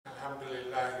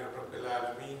Alhamdulillahi Rabbil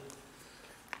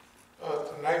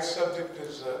Alameen. Tonight's subject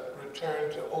is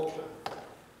return to Oakland.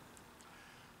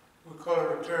 We call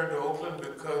it return to Oakland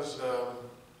because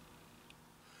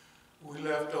we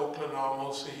left Oakland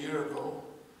almost a year ago.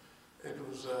 It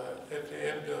was at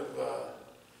the end of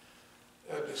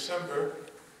December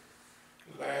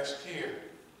last year.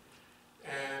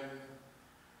 And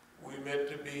we meant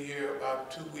to be here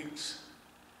about 2 weeks.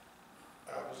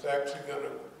 I was actually going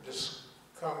to just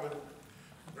come and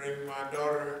bring my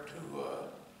daughter to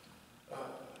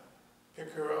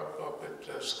pick her up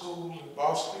at school in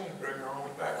Boston and bring her on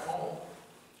back home.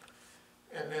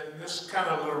 And then this kind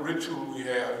of little ritual we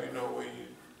have, you know, where you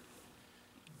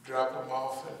drop them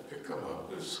off and pick them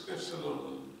up. It's a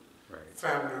little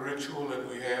family ritual that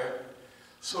we have.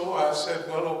 So I said,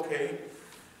 well, okay,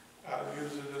 I'll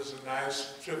use it as a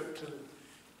nice trip to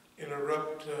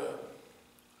interrupt.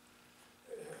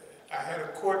 I had a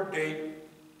court date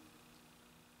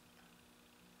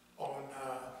on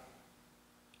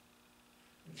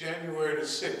January the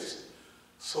 6th,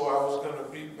 so I was going to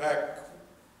be back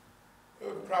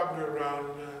probably around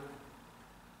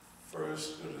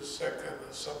 1st or the 2nd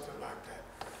or something like that.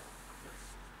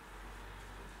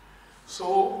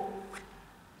 So,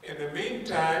 in the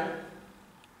meantime,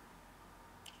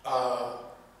 on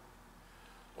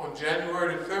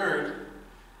January the 3rd,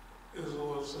 there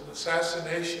was an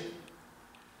assassination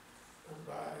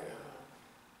by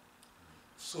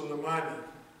Soleimani.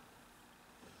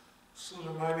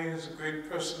 Soleimani is a great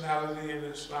personality in the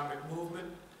Islamic movement.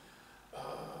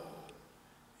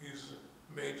 He's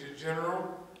a major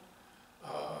general.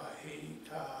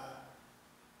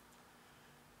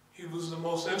 He was the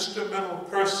most instrumental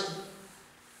person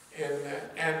in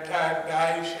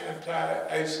anti-Daesh,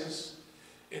 anti-ISIS,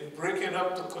 in breaking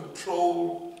up the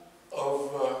control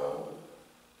of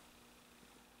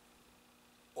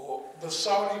the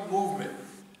Saudi movement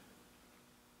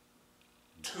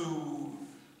to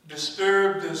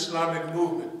disturb the Islamic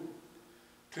movement,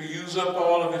 to use up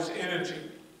all of its energy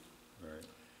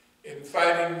in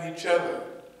fighting each other.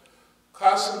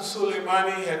 Qasem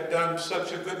Soleimani had done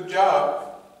such a good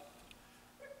job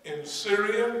in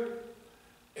Syria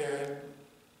and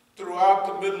throughout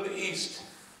the Middle East.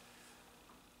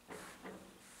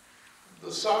 The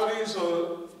Saudis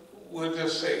will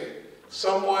just say,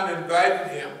 someone invited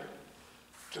him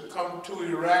to come to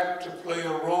Iraq to play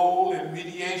a role in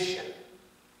mediation.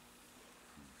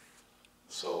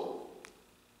 So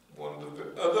one of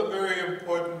the other very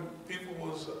important people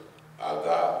was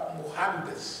Aga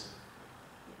Muhandis.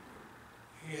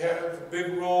 He had a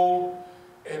big role,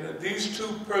 and these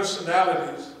two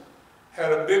personalities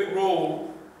had a big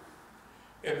role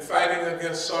in fighting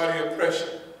against Saudi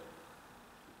oppression.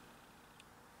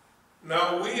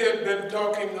 Now, we had been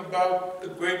talking about the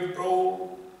great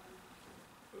role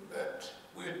that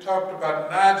we had talked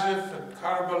about Najaf and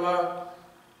Karbala,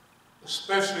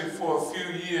 especially for a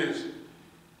few years,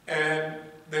 and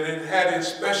that it had a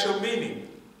special meaning.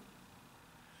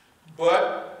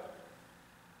 But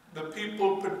the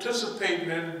people participating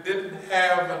in it didn't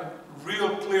have a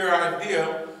real clear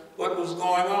idea what was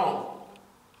going on.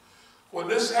 When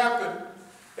this happened,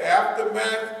 the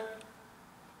aftermath,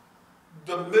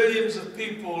 the millions of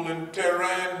people in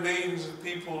Tehran, millions of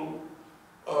people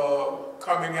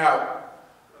coming out,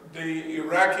 the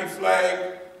Iraqi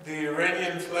flag, the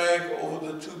Iranian flag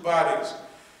over the two bodies.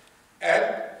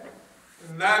 At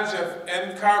Najaf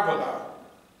and Karbala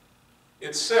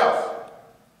itself,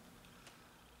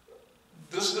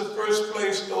 this is the first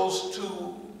place those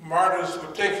two martyrs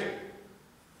were taken.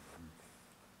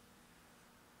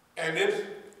 And it,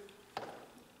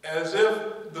 as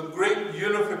if the great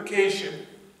unification,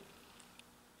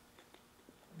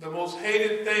 the most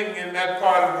hated thing in that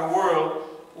part of the world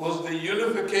was the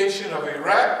unification of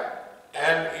Iraq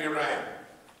and Iran.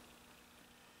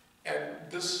 And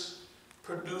this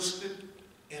produced it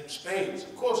in spades.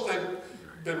 Of course, they've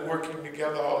been working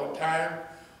together all the time.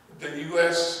 The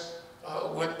U.S.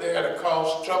 Went there to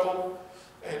cause trouble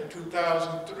in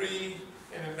 2003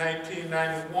 and in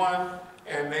 1991,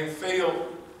 and they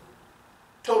failed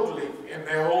totally in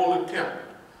their whole attempt.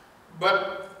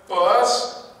 But for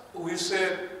us, we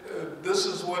said, this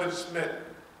is what it's meant.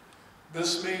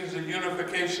 This means the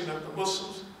unification of the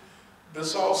Muslims.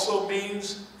 This also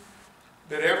means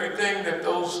that everything that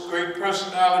those great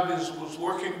personalities was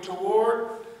working toward,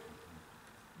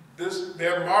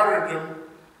 their martyrdom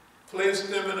placed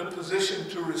them in a position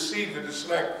to receive it. It's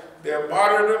like their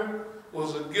martyrdom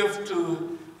was a gift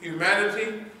to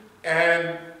humanity,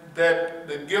 and that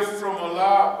the gift from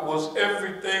Allah was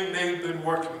everything they'd been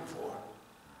working for.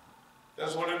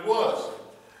 That's what it was.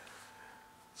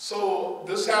 So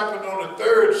this happened on the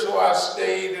 3rd, so I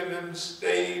stayed and then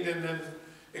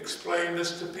explained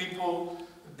this to people.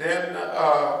 Then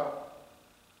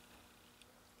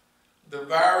the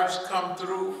virus come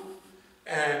through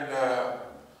and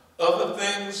other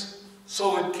things,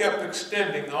 so it kept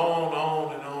extending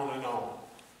on and on and on.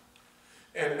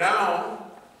 And now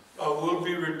we'll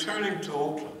be returning to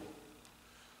Oakland.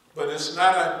 But it's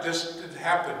not just it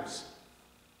happens.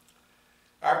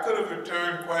 I could have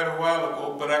returned quite a while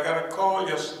ago, but I got a call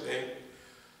yesterday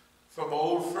from an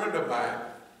old friend of mine,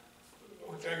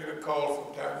 which I get a call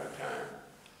from time to time.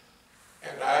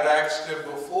 And I'd asked him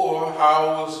before,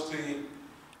 how was the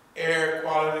air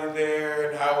quality there,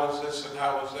 and how was this and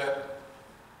how was that?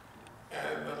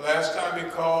 And the last time he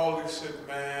called, he said,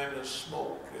 man, the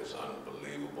smoke is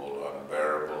unbelievable,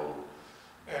 unbearable,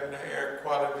 and the air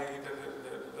quality,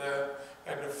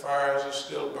 and the fires are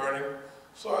still burning.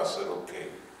 So I said, okay.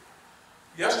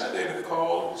 Yesterday the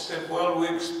call, he said, well,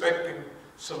 we're expecting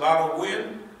a lot of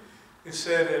wind. He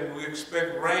said, and we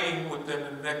expect rain within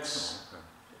the next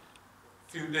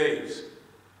few days.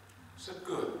 I said,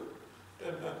 good.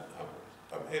 Then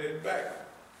I'm headed back.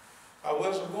 I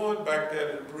wasn't going back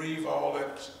there to breathe all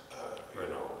that, you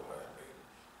know.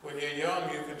 When you're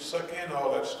young, you can suck in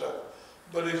all that stuff.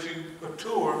 But as you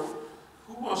mature,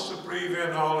 who wants to breathe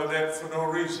in all of that for no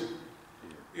reason?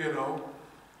 You know?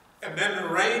 And then the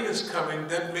rain is coming.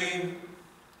 That means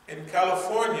in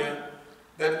California,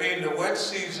 that means the wet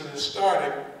season is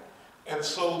starting, and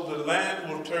so the land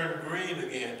will turn green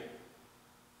again.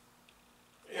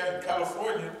 Yeah, in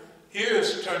California, here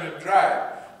it's turning dry.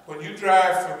 When you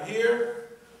drive from here,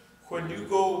 when you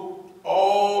go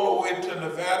all the way to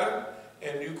Nevada,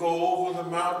 and you go over the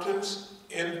mountains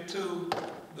into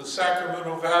the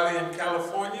Sacramento Valley in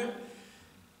California,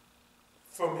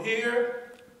 from here,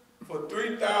 for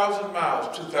 3,000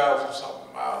 miles, 2,000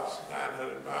 something miles,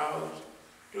 900 miles,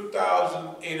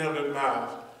 2,800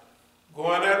 miles.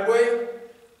 Going that way,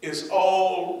 it's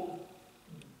all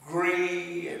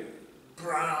gray and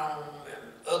brown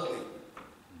and ugly.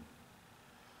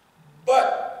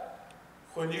 But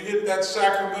when you hit that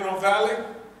Sacramento Valley,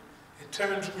 it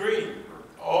turns green.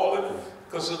 All of it,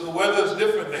 because the weather is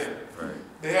different there. Right.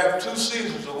 They have 2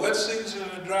 seasons, a wet season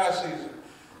and a dry season.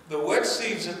 The wet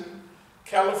season,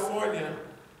 California,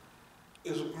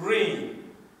 is green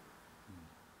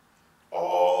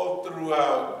all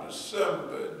throughout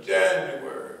December,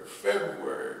 January,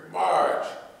 February, March,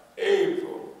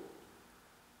 April,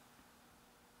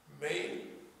 May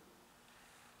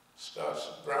starts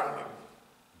browning.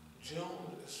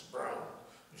 June is brown.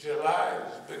 July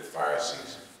is big fire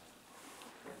season.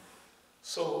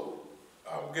 So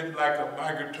I'm getting like a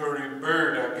migratory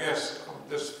bird, I guess. I'm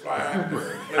just flying to a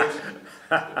place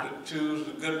to choose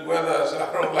the good weather. So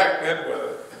I don't like that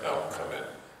weather. I'm coming.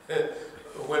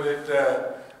 When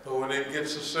it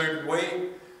gets a certain way,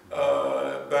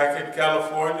 back in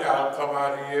California, I'll come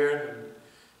out here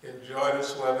and enjoy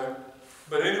this weather.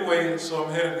 But anyway, so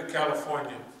I'm headed to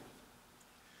California.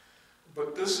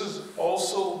 But this is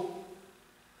also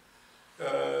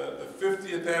the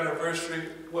 50th anniversary.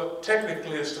 Well,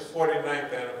 technically it's the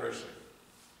 49th anniversary.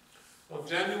 On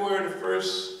January the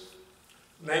 1st,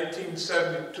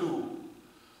 1972,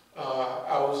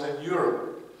 I was in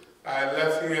Europe. I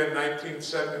left here in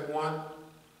 1971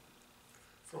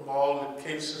 from all the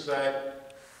cases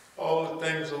all the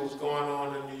things that was going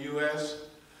on in the U.S.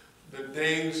 The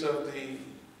days of the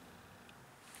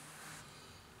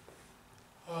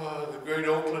great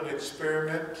Oakland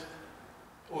experiment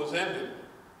was ended.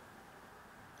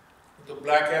 The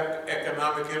Black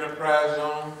Economic Enterprise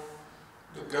Zone,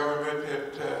 the government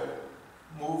had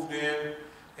moved in,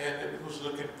 and it was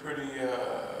looking pretty,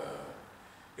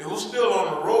 it was still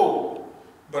on the road,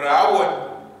 but I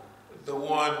wasn't the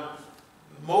one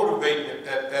motivating it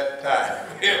at that time.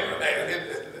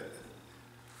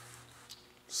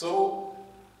 So,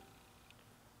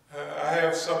 I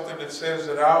have something that says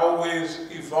that I always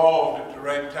evolved at the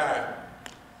right time.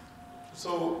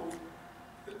 So,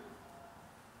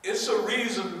 it's a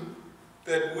reason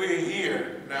that we're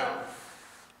here now.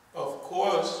 Of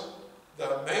course,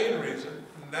 the main reason,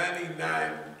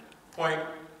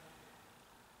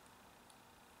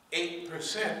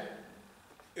 99.8%,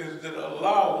 is that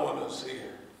Allah wants us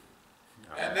here.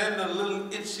 And then the little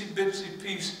itsy bitsy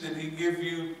piece that He give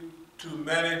you to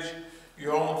manage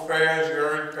your own affairs,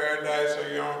 your own paradise, or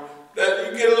your own,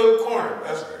 that you get a little corner.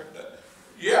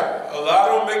 Yeah, Allah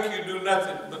don't make you do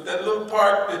nothing, but that little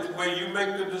part that's where you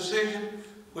make the decision,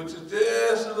 which is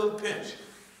just a little pinch.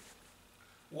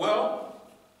 Well,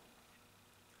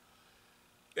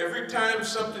 every time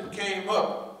something came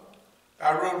up,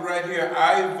 I wrote right here,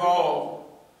 I evolved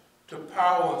to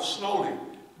power slowly,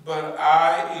 but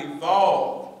I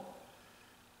evolved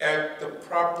at the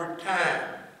proper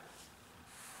time.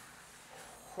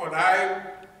 When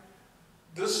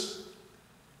this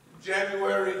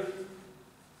January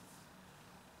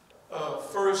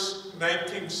 1st,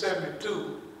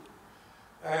 1972,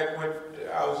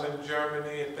 I was in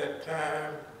Germany at that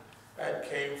time. I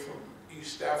came from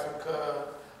East Africa.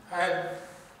 I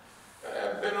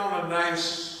had been on a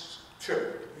nice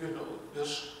trip, you know,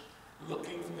 just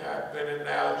looking. I'd been in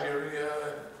Algeria,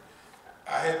 and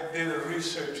I had did a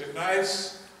research, a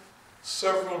nice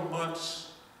several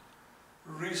months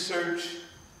research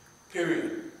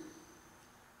period.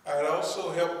 I had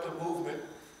also helped the movement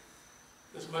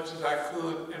as much as I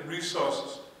could in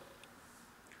resources.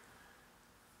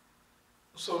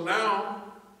 So now,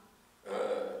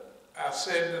 I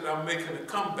said that I'm making a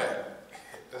comeback.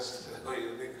 That's the way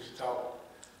the niggas talk.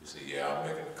 You say, yeah, I'm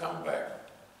making a comeback.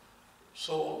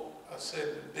 So I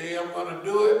said, the day I'm gonna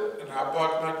do it, and I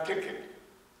bought my ticket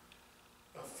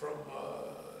from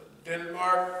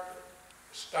Denmark,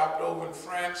 stopped over in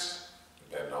France,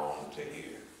 then on to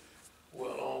here.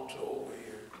 Well, on to over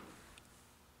here.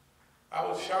 I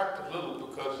was shocked a little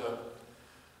because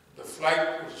the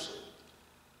flight was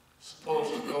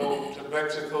supposed to go to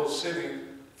Mexico City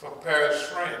from Paris,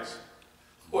 France.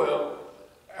 Well,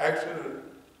 actually,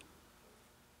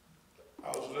 I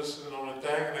was listening on the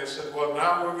thing and they said, well,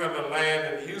 now we're going to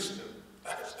land in Houston.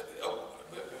 I said, oh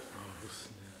my goodness.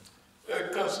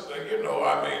 Because, you know,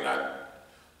 I mean,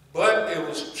 but it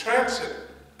was transit.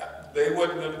 They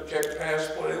wasn't going to check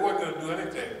passport. They wasn't going to do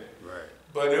anything. Right.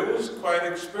 But it was quite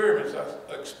an experience. I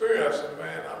said,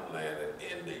 man, I'm landing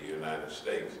in the United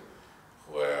States,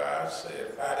 where I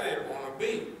said I didn't want to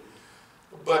be.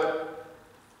 But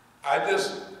I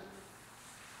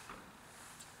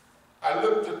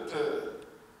looked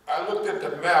at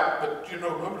the map, but you know,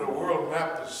 remember the world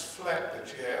map is flat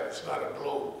that you have, it's not a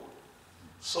globe.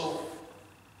 So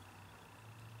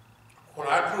when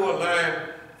I drew a line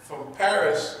from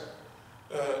Paris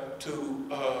to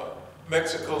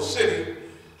Mexico City,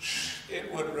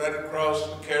 it went right across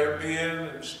the Caribbean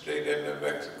and straight into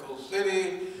Mexico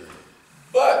City.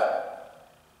 But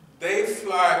they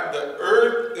fly, the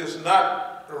earth is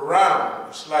not round,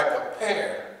 it's like a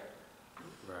pear.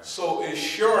 Right. So it's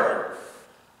shorter.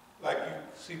 Like you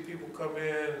see people come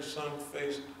in, some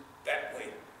face that way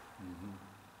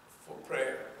for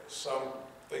prayer, some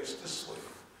face this way.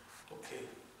 Okay.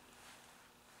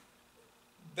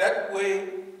 That way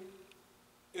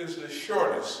is the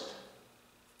shortest.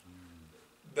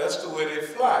 That's the way they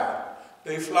fly.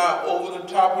 They fly over the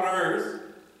top of the earth,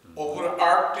 over the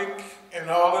Arctic and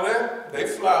all of that. They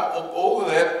fly up over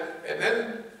that, and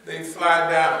then they fly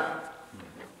down.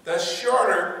 That's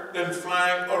shorter than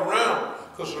flying around.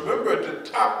 Because remember, at the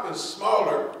top is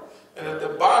smaller, and at the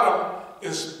bottom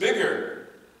is bigger.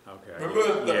 okay.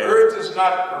 Remember, the earth is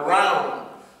not round.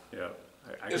 Yeah.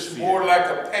 It's more like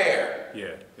a pear.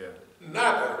 Yeah, yeah.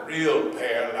 Not a real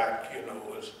pear, like, you know,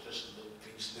 it's just a little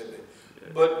piece of it. Yeah.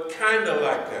 But kind of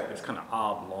like that. It's kind of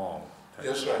oblong.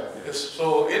 That's right. Yeah.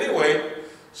 So anyway,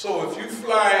 so if you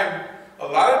fly, a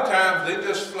lot of times they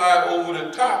just fly over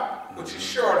the top, which is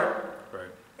shorter, right,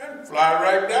 and fly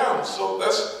right down. So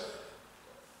that's,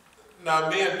 now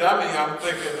me and Dummy, I'm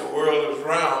thinking the world is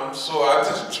round, so I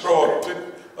just draw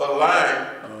a line,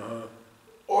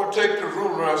 or take the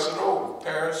ruler. I said, oh,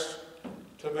 Paris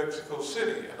to Mexico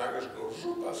City, and I just go,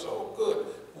 whoop. I said, oh, good.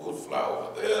 We'll fly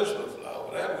over this, we'll fly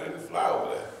over that. We didn't fly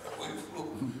over that. We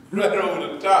flew right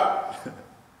over the top.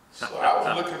 So I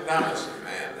was looking down and said,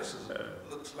 man, this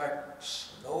looks like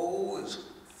snow is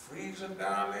freezing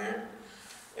down there.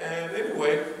 And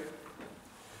anyway,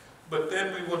 but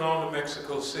then we went on to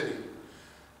Mexico City.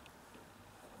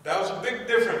 That was a big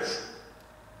difference.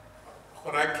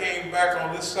 When I came back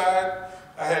on this side,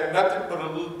 I had nothing but a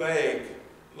little bag,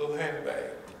 a little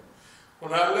handbag.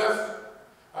 When I left,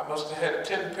 I must have had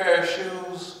 10 pair of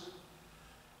shoes,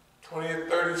 20 or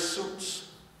 30 suits.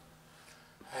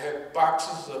 I had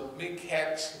boxes of big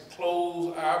hats and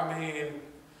clothes. I mean,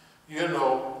 you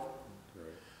know. Right.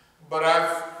 But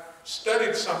I've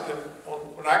studied something.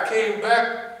 When I came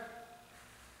back,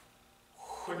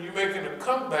 when you're making a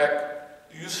comeback,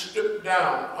 you strip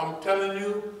down. I'm telling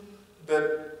you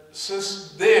that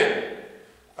since then,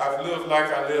 I've lived like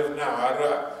I live now.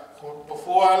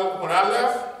 When I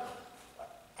left,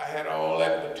 I had all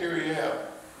that material.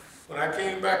 When I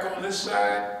came back on this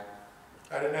side,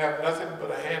 I didn't have nothing but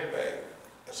a handbag.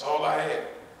 That's all I had.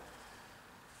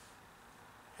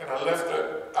 And I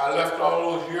left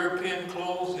all those European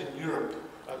clothes in Europe.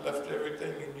 I left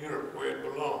everything in Europe where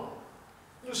it belonged.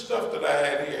 The stuff that I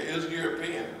had here is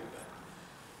European.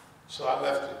 So I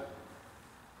left it.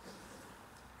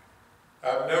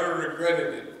 I've never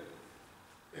regretted it,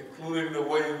 including the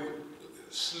way we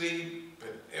sleep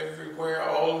and everywhere.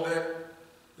 All of that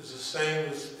is the same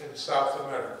as in South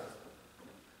America.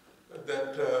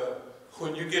 That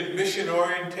when you get mission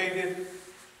orientated,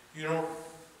 you don't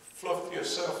fluff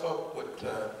yourself up with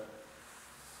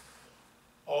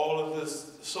all of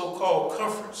this so-called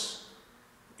comforts.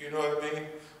 You know what I mean?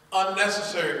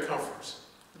 Unnecessary comforts.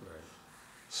 Right.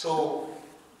 So,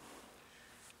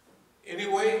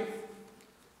 anyway,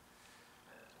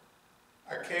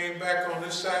 I came back on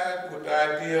this side with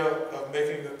the idea of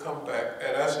making a comeback,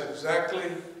 and that's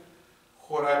exactly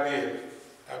what I did.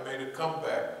 I made a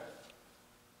comeback.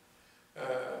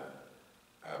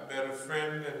 I met a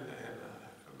friend in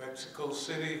Mexico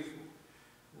City.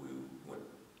 We went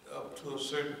up to a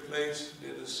certain place,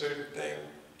 did a certain thing,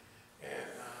 and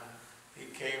he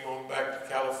came on back to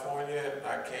California, and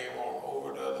I came on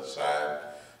over the other side,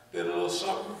 did a little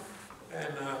something,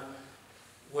 and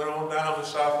went on down to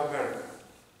South America.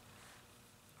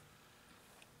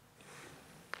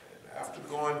 And after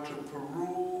going to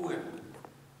Peru and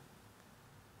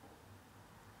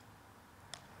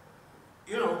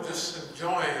just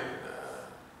enjoying.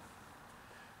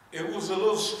 It was a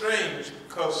little strange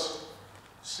because,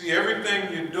 see,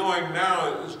 everything you're doing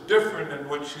now is different than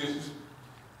your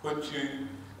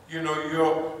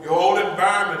whole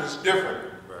environment is different.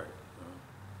 Right.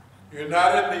 You're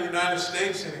not in the United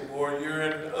States anymore. You're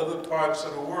in other parts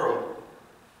of the world,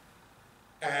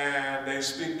 and they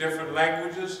speak different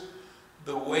languages.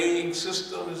 The weighing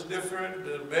system is different.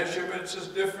 The measurements is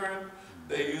different.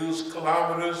 They use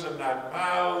kilometers and not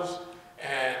miles,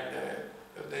 and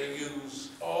they use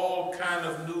all kind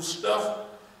of new stuff,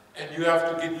 and you have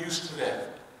to get used to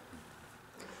that,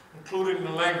 including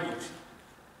the language.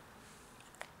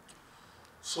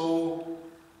 So,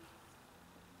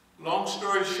 long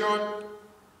story short,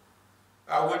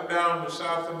 I went down to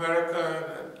South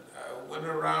America, and I went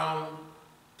around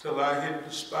till I hit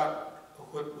the spot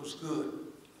of what was good.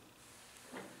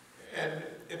 And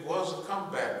it was a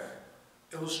comeback.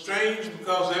 It was strange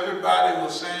because everybody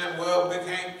was saying, well, Big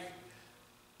Hank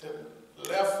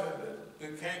left, and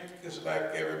Big Hank is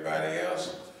like everybody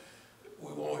else.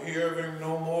 We won't hear of him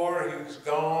no more. He's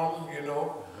gone,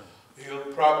 He'll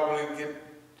probably get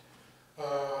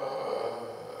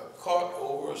caught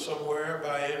over somewhere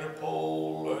by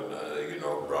Interpol and,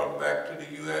 brought back to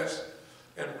the U.S.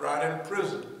 and brought in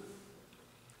prison.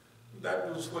 That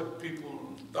was what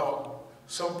people thought.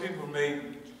 Some people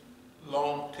made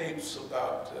long tapes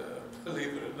about,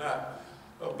 believe it or not,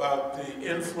 about the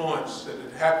influence that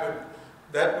had happened.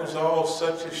 That was all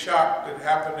such a shock that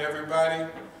happened to everybody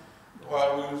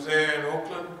while we was there in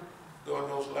Oakland during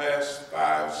those last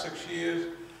 5, 6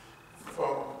 years,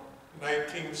 from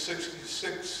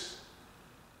 1966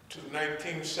 to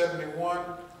 1971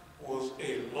 was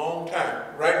a long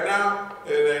time. Right now,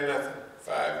 it ain't nothing.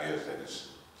 5 years,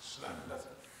 it's not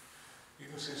nothing. You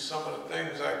can see some of the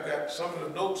things I got. Some of the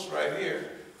notes right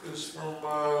here is from,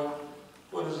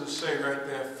 what does it say right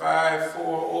there?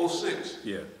 5406.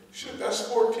 Yeah. Shit, that's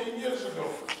 14 years ago.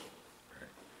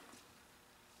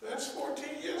 That's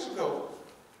 14 years ago.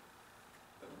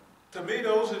 To me,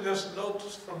 those are just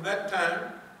notes from that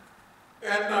time.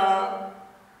 And,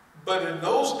 but in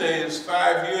those days,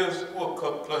 5 years, well,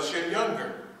 plus you're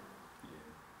younger.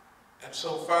 And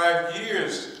so 5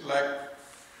 years, like,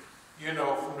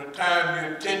 from the time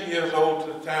you're 10 years old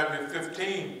to the time you're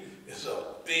 15, is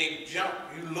a big jump.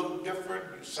 You look different,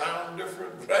 you sound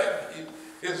different, right?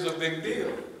 It's a big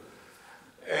deal.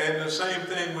 And the same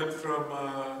thing with from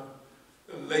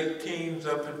late teens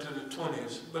up into the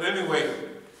 20s. But anyway,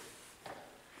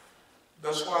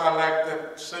 that's why I like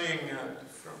that saying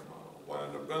from one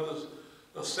of the brothers,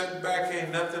 a setback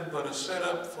ain't nothing but a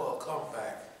setup for a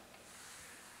comeback.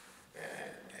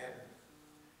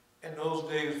 And in those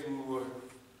days we were,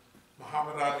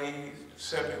 Muhammad Ali,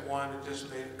 71, had just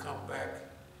made a comeback.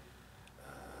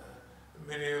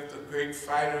 Many of the great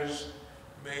fighters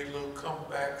made little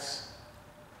comebacks.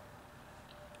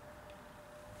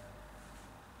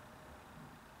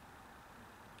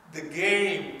 The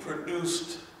game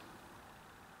produced,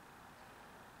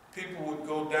 people would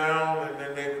go down and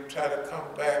then they would try to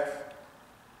come back,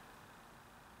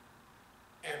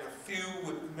 and a few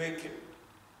would make it,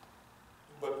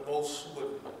 but most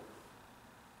wouldn't.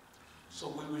 So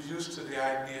we was used to the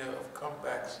idea of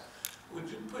comebacks. Would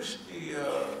you push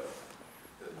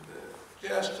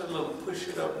just a little, push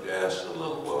it up just a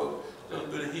little more, a little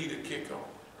bit of heat to kick on.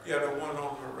 Yeah, the one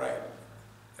on the right.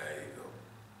 There you go.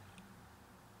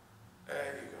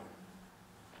 There you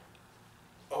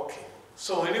go. Okay.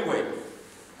 So anyway,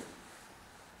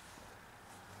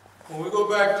 when we go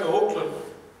back to Oakland,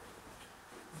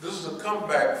 this is a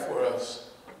comeback for us.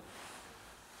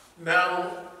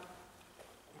 Now,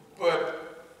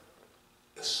 but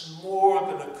it's more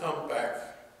than a comeback.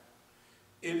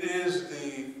 It is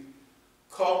the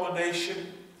culmination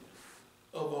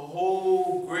of a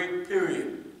whole great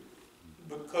period,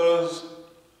 because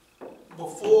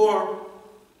before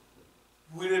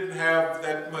we didn't have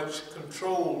that much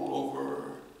control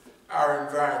over our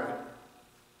environment.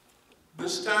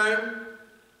 This time,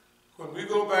 when we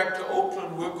go back to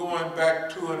Oakland, we're going back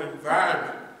to an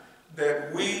environment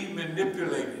that we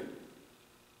manipulated.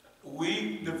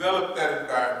 We developed that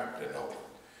environment in Oakland.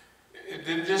 It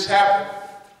didn't just happen.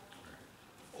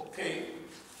 Okay,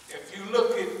 if you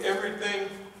look at everything,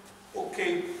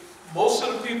 okay, most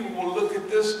of the people will look at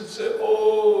this and say,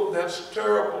 oh, that's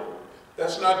terrible.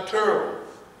 That's not terrible.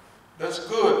 That's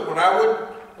good. When I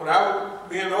would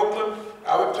be in Oakland,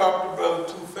 I would talk to Brother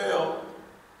Tufel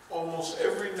almost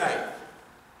every night.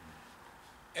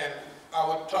 And I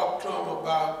would talk to him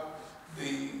about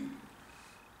the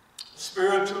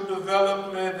spiritual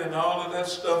development and all of that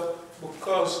stuff,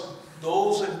 because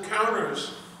those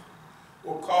encounters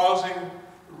were causing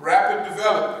rapid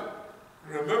development.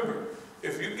 Remember,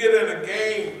 if you get in a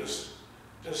game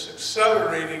that's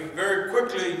accelerating very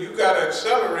quickly, you got to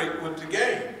accelerate with the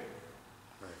game.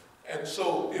 And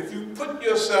so if you put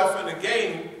yourself in a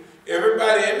game,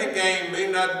 everybody in the game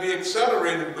may not be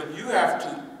accelerating, but you have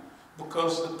to,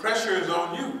 because the pressure is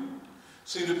on you.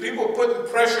 See, the people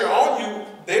putting pressure on you,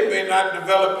 they may not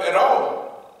develop at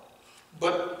all.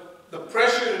 But the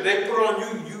pressure that they put on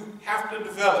you, you have to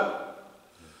develop.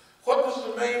 What was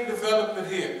the main development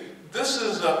here? This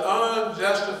is an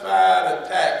unjustified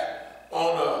attack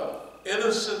on an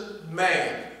innocent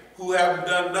man who haven't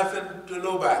done nothing to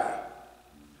nobody.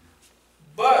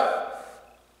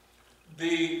 But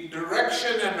the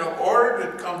direction and the order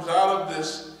that comes out of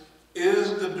this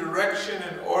is the direction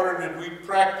and order that we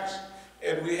practice.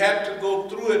 And we had to go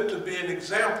through it to be an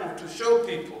example to show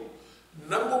people.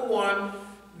 Number one,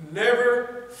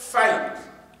 never fight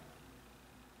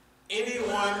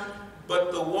anyone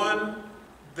but the one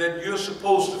that you're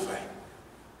supposed to fight.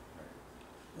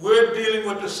 We're dealing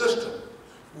with the system.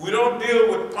 We don't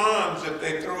deal with pawns that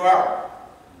they throw out.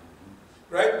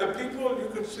 Right? The people, you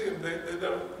can see them,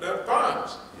 they're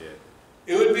pawns.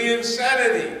 Yeah. It would be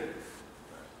insanity.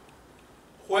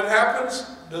 What happens?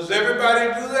 Does everybody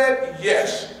do that?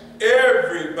 Yes,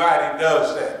 everybody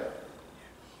does that.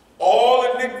 All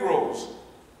the Negroes.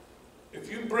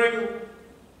 If you bring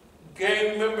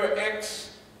gang member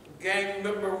X, gang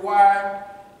member Y,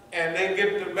 and they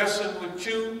get to messing with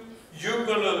you, you're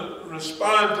going to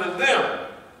respond to them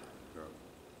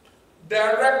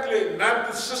directly, not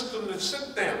the system that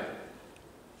sent them.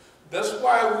 That's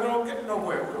why we don't get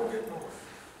nowhere. We don't get nowhere.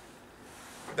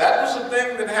 That was the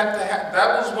thing that had to happen.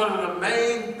 That was one of the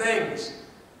main things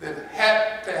that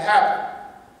had to happen.